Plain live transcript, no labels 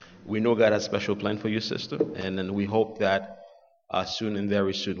We know God has a special plan for you, sister, and then we hope that soon and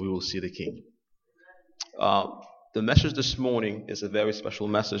very soon we will see the King. Uh, the message this morning is a very special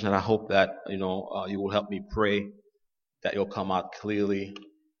message, and I hope that you will help me pray that it'll come out clearly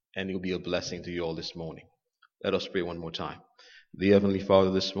and it'll be a blessing to you all this morning. Let us pray one more time. Dear Heavenly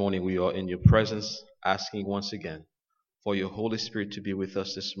Father, this morning we are in your presence, asking once again for your Holy Spirit to be with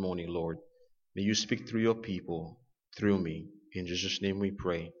us this morning, Lord. May you speak through your people, through me. In Jesus' name we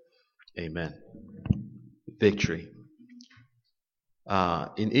pray. Amen. Victory.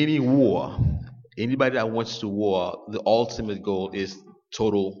 In any war, anybody that wants to war, the ultimate goal is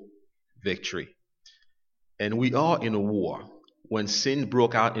total victory. And we are in a war. When sin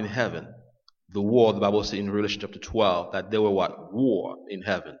broke out in heaven, the war, the Bible says in Revelation chapter 12, that there were what? War in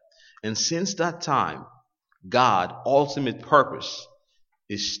heaven. And since that time, God's ultimate purpose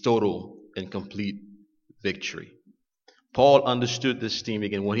is total and complete victory. Paul understood this theme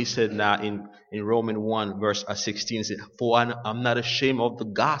again when he said now in Romans 1 verse 16, he said, "For I'm not ashamed of the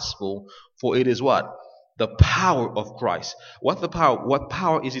gospel, for it is what? The power of Christ." What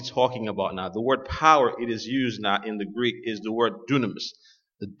power is he talking about now? The word power, it is used now in the Greek, is the word dunamis,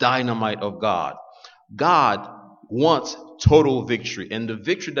 the dynamite of God. God wants total victory, and the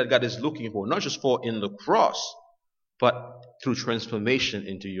victory that God is looking for, not just for in the cross, but through transformation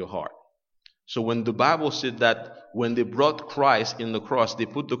into your heart. So when the Bible said that when they brought Christ in the cross, they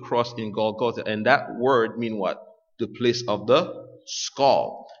put the cross in Golgotha, and that word mean what? The place of the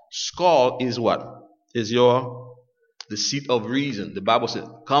skull. Skull is what? Is the seat of reason. The Bible says,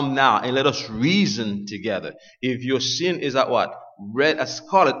 "Come now and let us reason together." If your sin is at what? Red as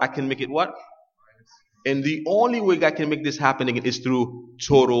scarlet, I can make it what? And the only way God can make this happen again is through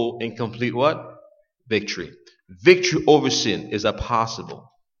total and complete what? Victory. Victory over sin is possible.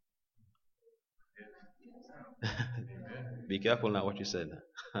 Be careful now what you said.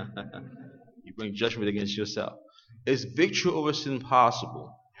 You bring judgment against yourself. Is victory over sin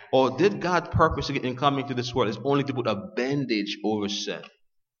possible? Or did God purpose in coming to this world is only to put a bandage over sin?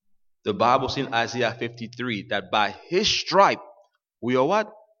 The Bible says in Isaiah 53 that by his stripe we are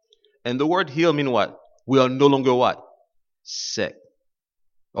what? And the word heal mean what? We are no longer what? Sick.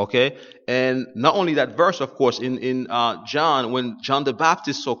 Okay? And not only that verse, of course, in John, when John the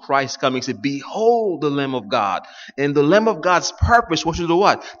Baptist saw Christ coming, he said, "Behold the Lamb of God." And the Lamb of God's purpose was to do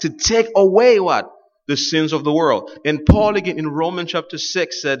what? To take away what? The sins of the world. And Paul again in Romans chapter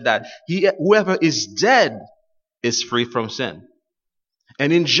 6 said that whoever is dead is free from sin.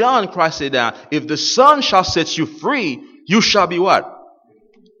 And in John, Christ said that if the Son shall set you free, you shall be what?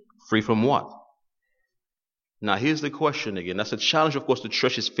 Free from what? Now here's the question again. That's a challenge, of course, the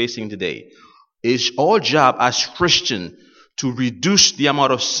church is facing today. Is our job as Christian to reduce the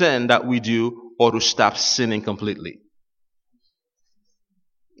amount of sin that we do or to stop sinning completely?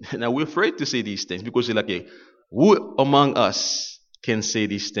 Now we're afraid to say these things because we're like, hey, who among us can say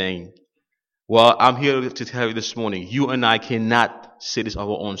these things? Well, I'm here to tell you this morning, you and I cannot say this of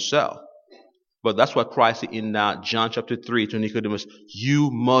our own self. But that's what Christ said in John chapter 3 to Nicodemus, "You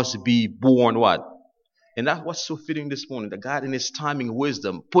must be born what?" And that's what's so fitting this morning, that God in his timing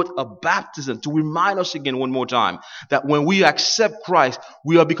wisdom put a baptism to remind us again one more time that when we accept Christ,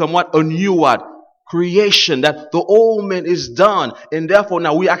 we are become what? A new what? Creation. That the old man is done. And therefore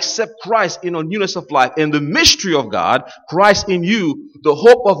now we accept Christ in a newness of life. And the mystery of God, Christ in you, the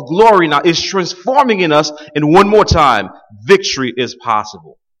hope of glory now is transforming in us. And one more time, victory is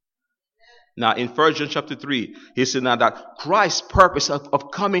possible. Now in 1 John chapter 3, he said now that Christ's purpose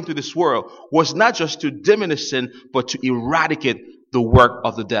of coming to this world was not just to diminish sin, but to eradicate the work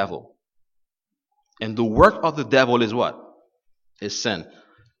of the devil. And the work of the devil is what? Is sin.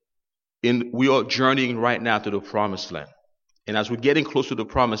 We are journeying right now to the promised land. And as we're getting close to the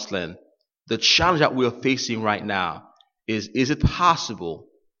promised land, the challenge that we are facing right now is it possible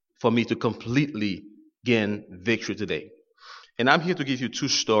for me to completely gain victory today? And I'm here to give you two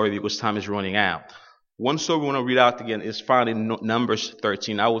stories because time is running out. One story we want to read out again is found in Numbers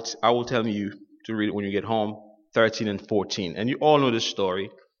 13. I will tell you to read it when you get home, 13 and 14. And you all know this story.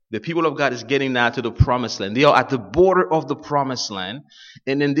 The people of God is getting now to the promised land. They are at the border of the promised land.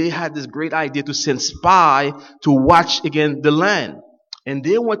 And then they had this great idea to send spy to watch again the land. And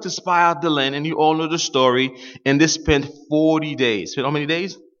they went to spy out the land, and you all know the story. And they spent 40 days. Spent how many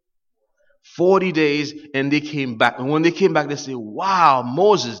days? 40 days, and they came back. And when they came back, they said, "Wow,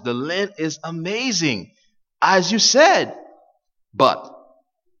 Moses, the land is amazing, as you said. But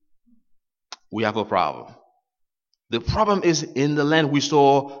we have a problem. The problem is in the land we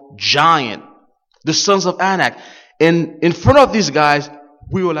saw giant, the sons of Anak. And in front of these guys,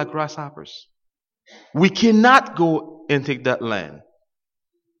 we were like grasshoppers. We cannot go and take that land."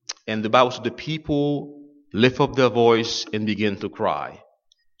 And the Bible says the people lift up their voice and begin to cry.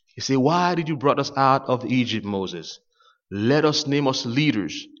 He said, why did you brought us out of Egypt, Moses? Let us name us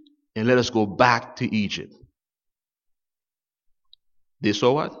leaders and let us go back to Egypt. They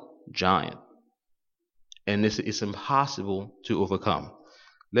saw what? Giant. And this is impossible to overcome.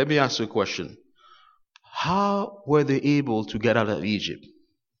 Let me ask you a question. How were they able to get out of Egypt?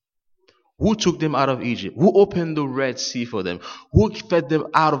 Who took them out of Egypt? Who opened the Red Sea for them? Who fed them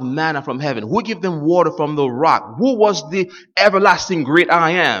out of manna from heaven? Who gave them water from the rock? Who was the everlasting great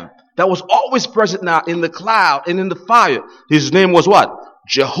I am that was always present now in the cloud and in the fire? His name was what?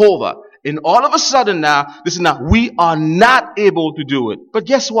 Jehovah. And all of a sudden now, listen now, we are not able to do it. But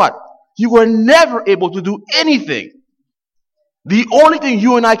guess what? You were never able to do anything. The only thing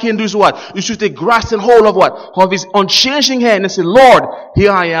you and I can do is what? You should take grasp and hold of what? Of his unchanging hand and say, Lord,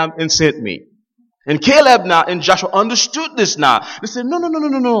 here I am and send me. And Caleb now and Joshua understood this now. They said,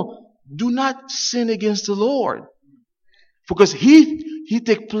 no. Do not sin against the Lord. Because he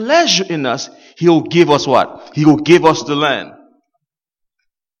take pleasure in us. He'll give us what? He will give us the land.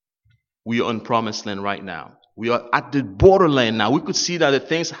 We are on promised land right now. We are at the borderland now. We could see that the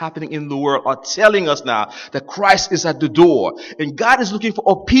things happening in the world are telling us now that Christ is at the door. And God is looking for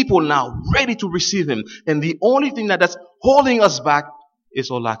a people now ready to receive him. And the only thing that's holding us back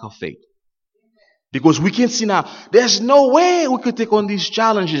is our lack of faith. Because we can see now, there's no way we could take on these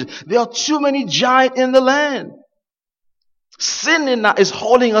challenges. There are too many giants in the land. Sin now is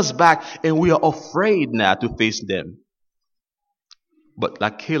holding us back and we are afraid now to face them. But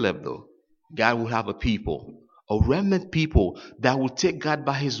like Caleb though, God will have a people, a remnant people that will take God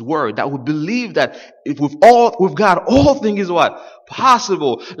by his word, that will believe that if with God, all things is what?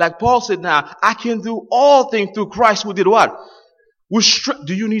 Possible. Like Paul said now, I can do all things through Christ who did what?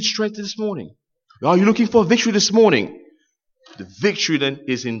 Do you need strength this morning? Are you looking for victory this morning? The victory then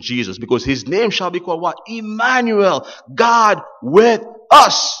is in Jesus, because his name shall be called what? Emmanuel, God with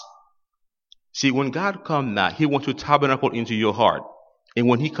us. See, when God comes now, he wants to tabernacle into your heart. And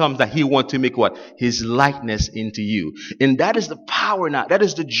when he comes that he wants to make what? His likeness into you. And that is the power now. That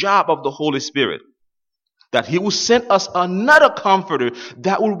is the job of the Holy Spirit. That he will send us another comforter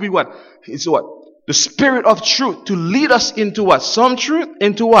that will be what? It's what? The Spirit of truth to lead us into what? Some truth?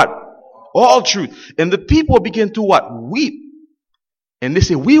 Into what? All truth. And the people begin to what? Weep. And they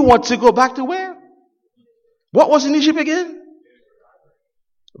say, we want to go back to where? What was in Egypt again?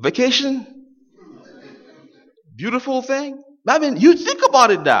 Vacation? Beautiful thing? I mean, you think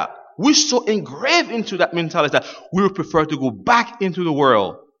about it now. We're so engraved into that mentality that we would prefer to go back into the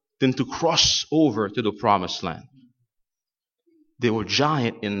world than to cross over to the promised land. They were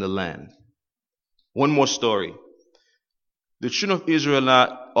giant in the land. One more story. The children of Israel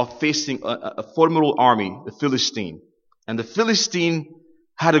now are facing a formidable army, the Philistine. And the Philistine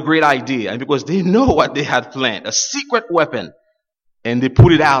had a great idea. And because they know what they had planned, a secret weapon. And they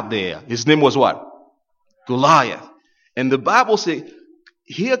put it out there. His name was what? Goliath. And the Bible says,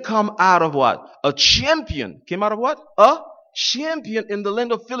 here come out of what? A champion. Came out of what? A champion in the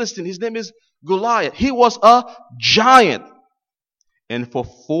land of Philistine. His name is Goliath. He was a giant. And for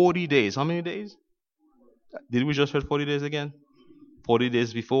 40 days, how many days? Did we just read 40 days again? 40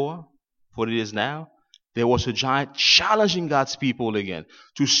 days before? 40 days now? There was a giant challenging God's people again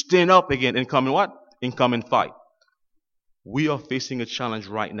to stand up again and come and what? And come and fight. We are facing a challenge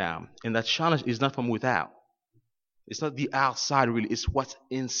right now. And that challenge is not from without. It's not the outside really, it's what's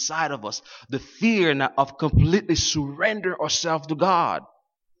inside of us. The fear now of completely surrender ourselves to God.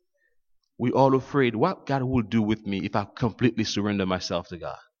 We're all afraid what God will do with me if I completely surrender myself to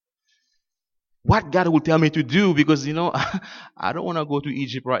God. What God will tell me to do, because I don't want to go to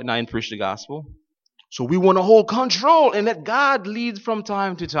Egypt right now and preach the gospel. So we want to hold control and let God lead from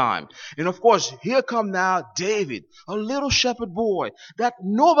time to time. And of course, here come now David, a little shepherd boy that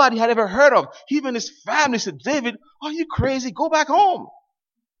nobody had ever heard of. Even his family said, David, are you crazy? Go back home.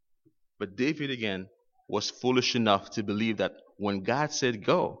 But David again was foolish enough to believe that when God said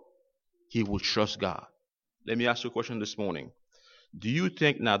go, he would trust God. Let me ask you a question this morning. Do you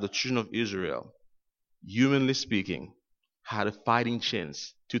think now the children of Israel, humanly speaking, had a fighting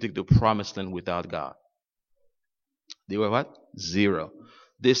chance to take the promised land without God? They were what? Zero.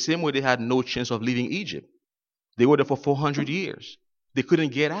 The same way they had no chance of leaving Egypt. They were there for 400 years. They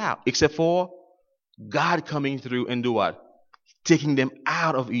couldn't get out except for God coming through and do what? Taking them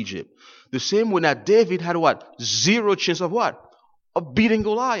out of Egypt. The same way that David had what? Zero chance of what? Of beating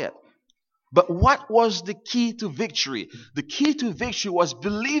Goliath. But what was the key to victory? The key to victory was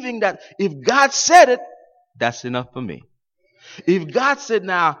believing that if God said it, that's enough for me. If God said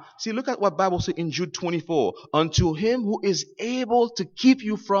now, see, look at what Bible says in Jude 24. Unto him who is able to keep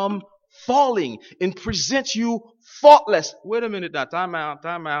you from falling and present you faultless. Wait a minute now. Time out,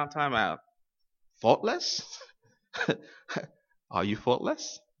 time out, time out. Faultless? Are you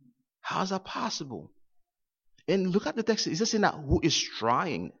faultless? How is that possible? And look at the text. It's just saying that who is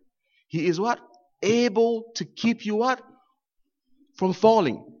trying. He is what? Able to keep you what? From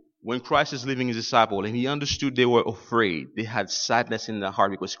falling. When Christ is leaving his disciple and he understood they were afraid, they had sadness in their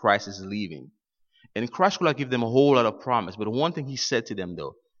heart because Christ is leaving. And Christ could have given them a whole lot of promise. But one thing he said to them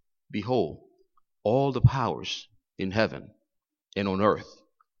though, behold, all the powers in heaven and on earth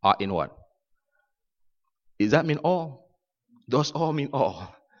are in what? Does that mean all? Does all mean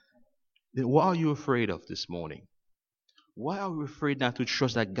all? Then what are you afraid of this morning? Why are we afraid not to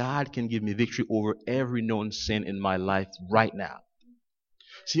trust that God can give me victory over every known sin in my life right now?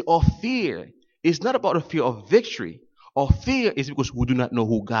 See, our fear is not about a fear of victory. Our fear is because we do not know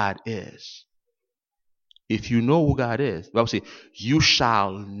who God is. If you know who God is, the Bible says, you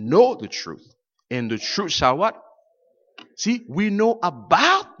shall know the truth. And the truth shall what? See, we know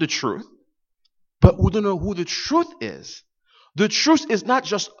about the truth, but we don't know who the truth is. The truth is not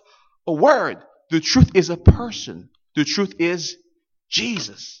just a word. The truth is a person. The truth is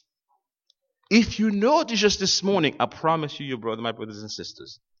Jesus. If you know Jesus this morning, I promise you, your brother, my brothers and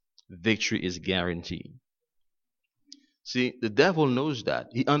sisters, victory is guaranteed. See, the devil knows that.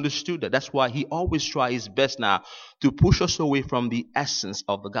 He understood that. That's why he always tries his best now to push us away from the essence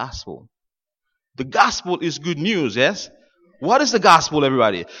of the gospel. The gospel is good news, yes? What is the gospel,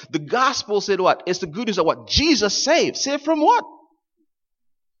 everybody? The gospel said what? It's the good news of what? Jesus saved. Saved from what?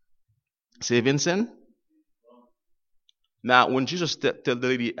 Saved in sin? Now, when Jesus told the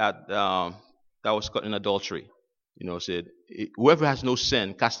lady that was caught in adultery, said, whoever has no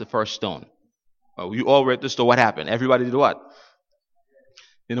sin, cast the first stone. You all read this, so what happened? Everybody did what?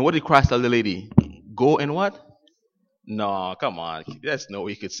 What did Christ tell the lady? Go and what? No, come on. There's no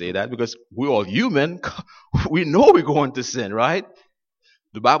way he could say that because we're all human. We know we're going to sin, right?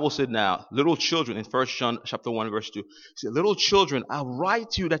 The Bible said now, little children in 1 John chapter 1 verse 2, said, little children, I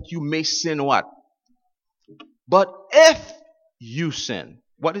write to you that you may sin what? But if you sin,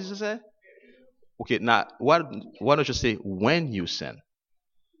 what does it say? Okay, now why don't you say when you sin?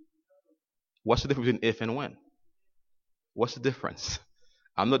 What's the difference between if and when? What's the difference?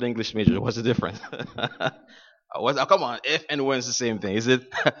 I'm not an English major. What's the difference? Come on, if and when is the same thing, is it?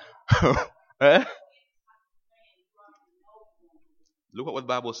 Eh? Look at what the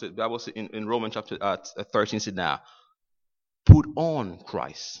Bible said. The Bible said in Romans chapter 13 said now, put on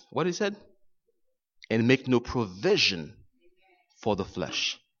Christ. What he said? And make no provision for the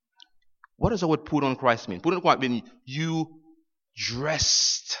flesh. What does the word put on Christ mean? Put on Christ means you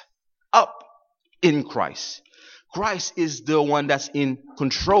dressed up in Christ. Christ is the one that's in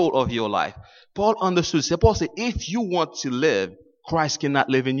control of your life. Paul understood. Paul said, if you want to live, Christ cannot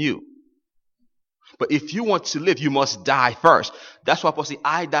live in you. But if you want to live, you must die first. That's why Paul said,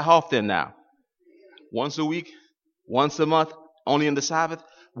 I die often now. Once a week, once a month, only in the Sabbath.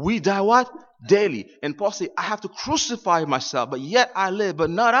 We die what? Daily. And Paul said, I have to crucify myself, but yet I live. But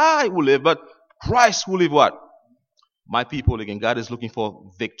not I will live, but Christ will live what? My people, again, God is looking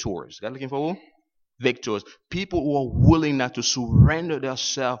for victors. God looking for who? Victors. People who are willing now to surrender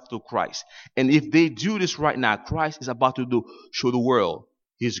themselves to Christ. And if they do this right now, Christ is about to show the world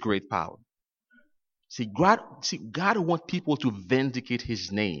his great power. See, God wants people to vindicate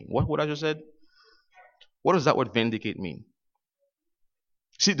his name. What I just said? What does that word vindicate mean?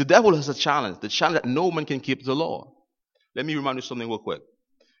 See, the devil has a challenge. The challenge that no man can keep the law. Let me remind you something real quick.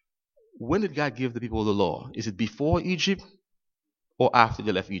 When did God give the people the law? Is it before Egypt or after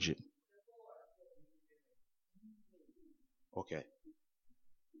they left Egypt? Okay.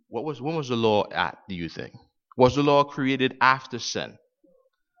 When was the law at, do you think? Was the law created after sin?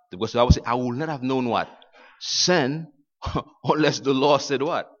 Because the Bible said, I will not have known what? Sin, unless the law said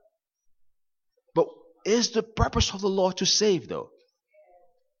what? But is the purpose of the law to save, though?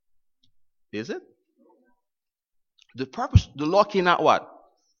 Is it? The purpose, the law cannot what?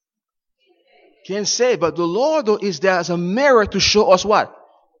 Can save. But the law, though, is there as a mirror to show us what?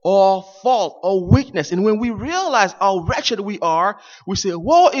 Our fault, our weakness. And when we realize how wretched we are, we say,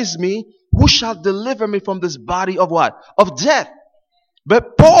 woe is me, who shall deliver me from this body of what? Of death.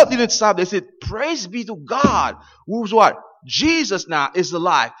 But Paul didn't stop there. He said, praise be to God, who's what? Jesus now is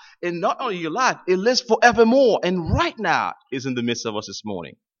alive. And not only alive, it lives forevermore. And right now is in the midst of us this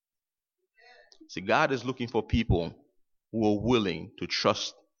morning. See, God is looking for people who are willing to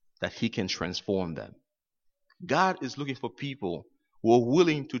trust that he can transform them. God is looking for people who are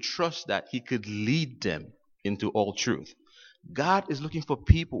willing to trust that he could lead them into all truth. God is looking for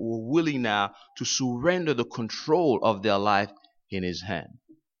people who are willing now to surrender the control of their life in His hand.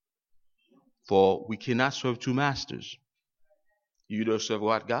 For we cannot serve two masters. You either serve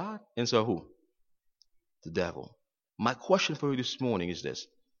what? God, and serve who? The devil. My question for you this morning is this.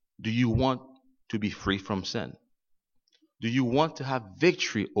 Do you want to be free from sin? Do you want to have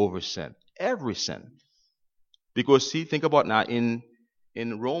victory over sin? Every sin. Because see, think about now in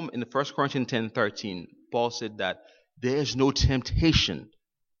Rome, in the 1 Corinthians 10:13, Paul said that there is no temptation.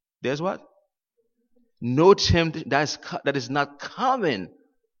 There's what? No temptation that is not common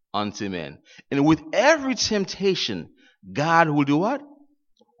unto men. And with every temptation, God will do what?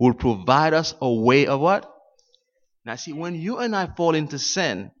 Will provide us a way of what? Now see, when you and I fall into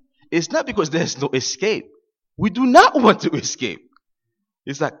sin, it's not because there's no escape. We do not want to escape.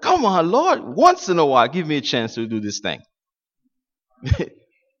 It's like, come on, Lord, once in a while, give me a chance to do this thing.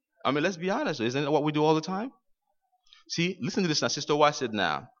 I mean, let's be honest. Isn't that what we do all the time? See, listen to this now. Sister White said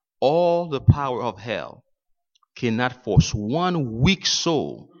now, all the power of hell cannot force one weak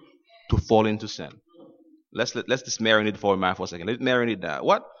soul to fall into sin. Let's just marinate for a minute for a second. Let's marinate that.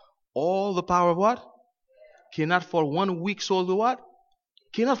 What? All the power of what? Cannot force one weak soul to what?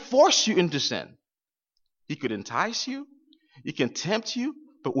 Cannot force you into sin. He could entice you. He can tempt you.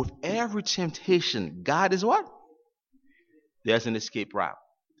 But with every temptation, God is what? There's an escape route.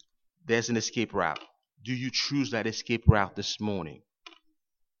 There's an escape route. Do you choose that escape route this morning?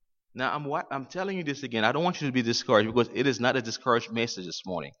 Now, I'm telling you this again. I don't want you to be discouraged because it is not a discouraged message this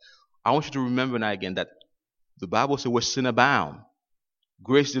morning. I want you to remember now again that the Bible said where sin abound,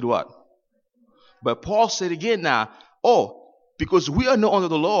 grace did what? But Paul said again now, because we are not under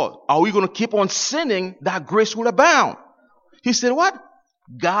the law, are we going to keep on sinning that grace will abound? He said what?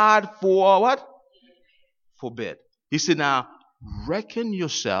 God for what? Forbid. He said now, reckon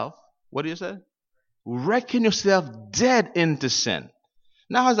yourself, what did he say? Reckon yourself dead into sin.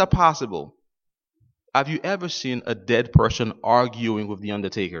 Now, how is that possible? Have you ever seen a dead person arguing with the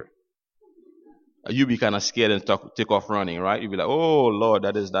undertaker? You'd be kind of scared and take off running, right? You'd be like, oh, Lord,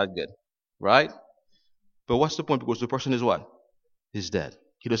 that is that good, right? But what's the point? Because the person is what? He's dead.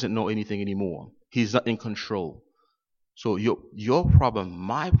 He doesn't know anything anymore. He's not in control. So your problem,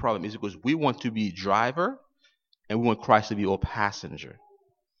 my problem is because we want to be driver and we want Christ to be our passenger.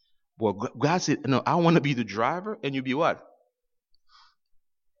 Well, God said, no, I want to be the driver and you be what?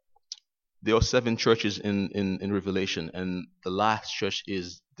 There are 7 churches in Revelation, and the last church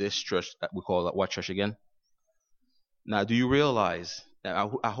is this church that we call what church again? Now, do you realize,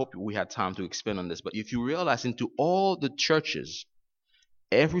 I hope we had time to expand on this, but if you realize into all the churches,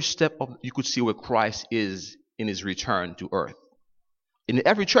 every step of, you could see where Christ is in his return to earth. In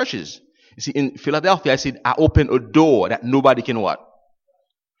every churches. You see, in Philadelphia, I said, I open a door that nobody can what?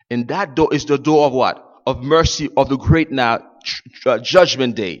 And that door is the door of what? Of mercy of the great now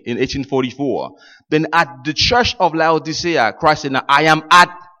judgment day in 1844. Then at the church of Laodicea, Christ said, now I am at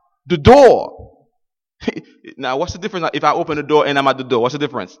the door. Now what's the difference if I open the door and I'm at the door? What's the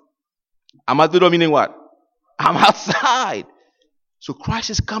difference? I'm at the door meaning what? I'm outside. So Christ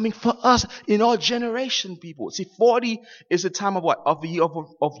is coming for us in all generation, people. See, 40 is the time of what? Of the year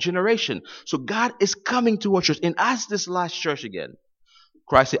of generation. So God is coming to our church. And as this last church again,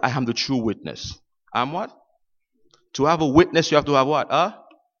 Christ said, I am the true witness. I'm what? To have a witness, you have to have what? A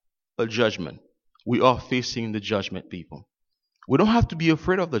judgment. We are facing the judgment, people. We don't have to be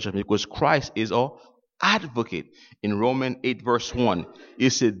afraid of the judgment because Christ is our advocate. In Romans 8 verse 1, he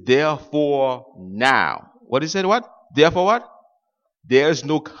said, therefore now. What he said, what? Therefore what? There is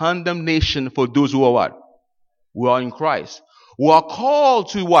no condemnation for those who are what? Who are in Christ. Who are called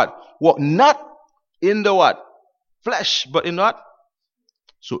to what? Walk not in the what? Flesh, but in what?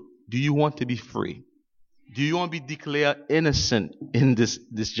 So, do you want to be free? Do you want to be declared innocent in this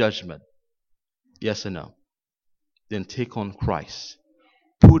judgment? Yes or no? Then take on Christ.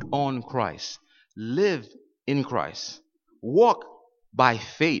 Put on Christ. Live in Christ. Walk by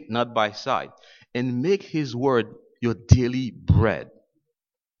faith, not by sight. And make his word your daily bread.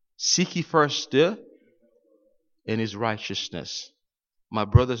 Seek ye first the and his righteousness. My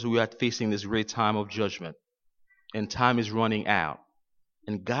brothers, we are facing this great time of judgment. And time is running out.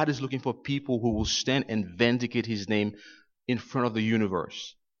 And God is looking for people who will stand and vindicate his name in front of the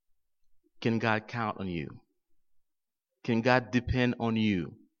universe. Can God count on you? Can God depend on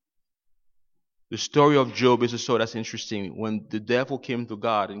you? The story of Job is a story that's interesting. When the devil came to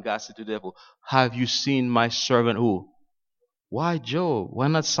God and God said to the devil, have you seen my servant who? Why Job? Why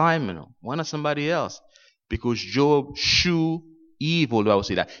not Simon? Why not somebody else? Because Job shewed evil, I would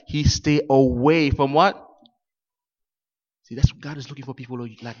say that. He stayed away from what? See, that's what God is looking for, people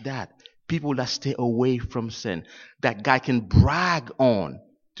like that. People that stay away from sin. That God can brag on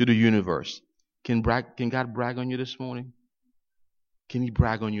to the universe. Can God brag on you this morning? Can He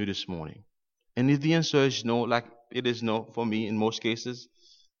brag on you this morning? And if the answer is no, like it is no for me in most cases,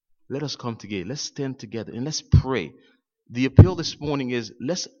 let us come together. Let's stand together and let's pray. The appeal this morning is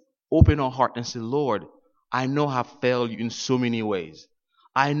let's open our heart and say, Lord, I know I've failed you in so many ways.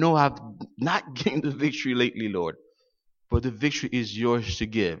 I know I've not gained the victory lately, Lord, but the victory is yours to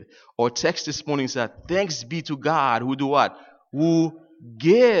give. Our text this morning said, thanks be to God who do what? Who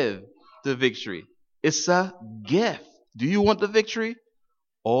give the victory. It's a gift. Do you want the victory?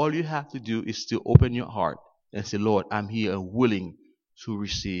 All you have to do is to open your heart and say, Lord, I'm here willing to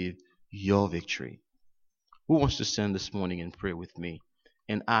receive your victory. Who wants to stand this morning and pray with me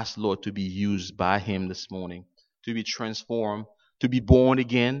and ask Lord to be used by Him this morning, to be transformed, to be born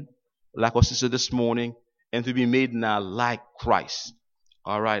again, like our sister this morning, and to be made now like Christ?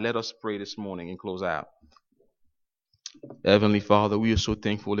 All right, let us pray this morning and close out. Heavenly Father, we are so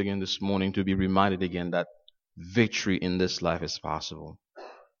thankful again this morning to be reminded again that victory in this life is possible.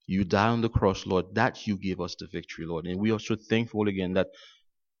 You died on the cross, Lord, that you give us the victory, Lord. And we are so thankful again that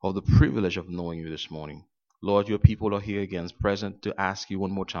of the privilege of knowing you this morning. Lord, your people are here again, present to ask you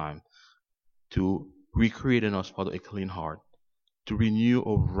one more time to recreate in us, Father, a clean heart, to renew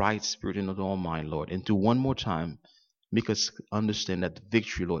a right spirit in our mind, Lord, and to one more time make us understand that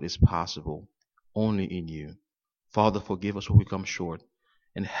victory, Lord, is possible only in you. Father, forgive us when we come short,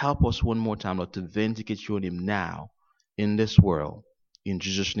 and help us one more time, Lord, to vindicate your name now in this world. In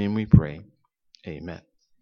Jesus' name we pray. Amen.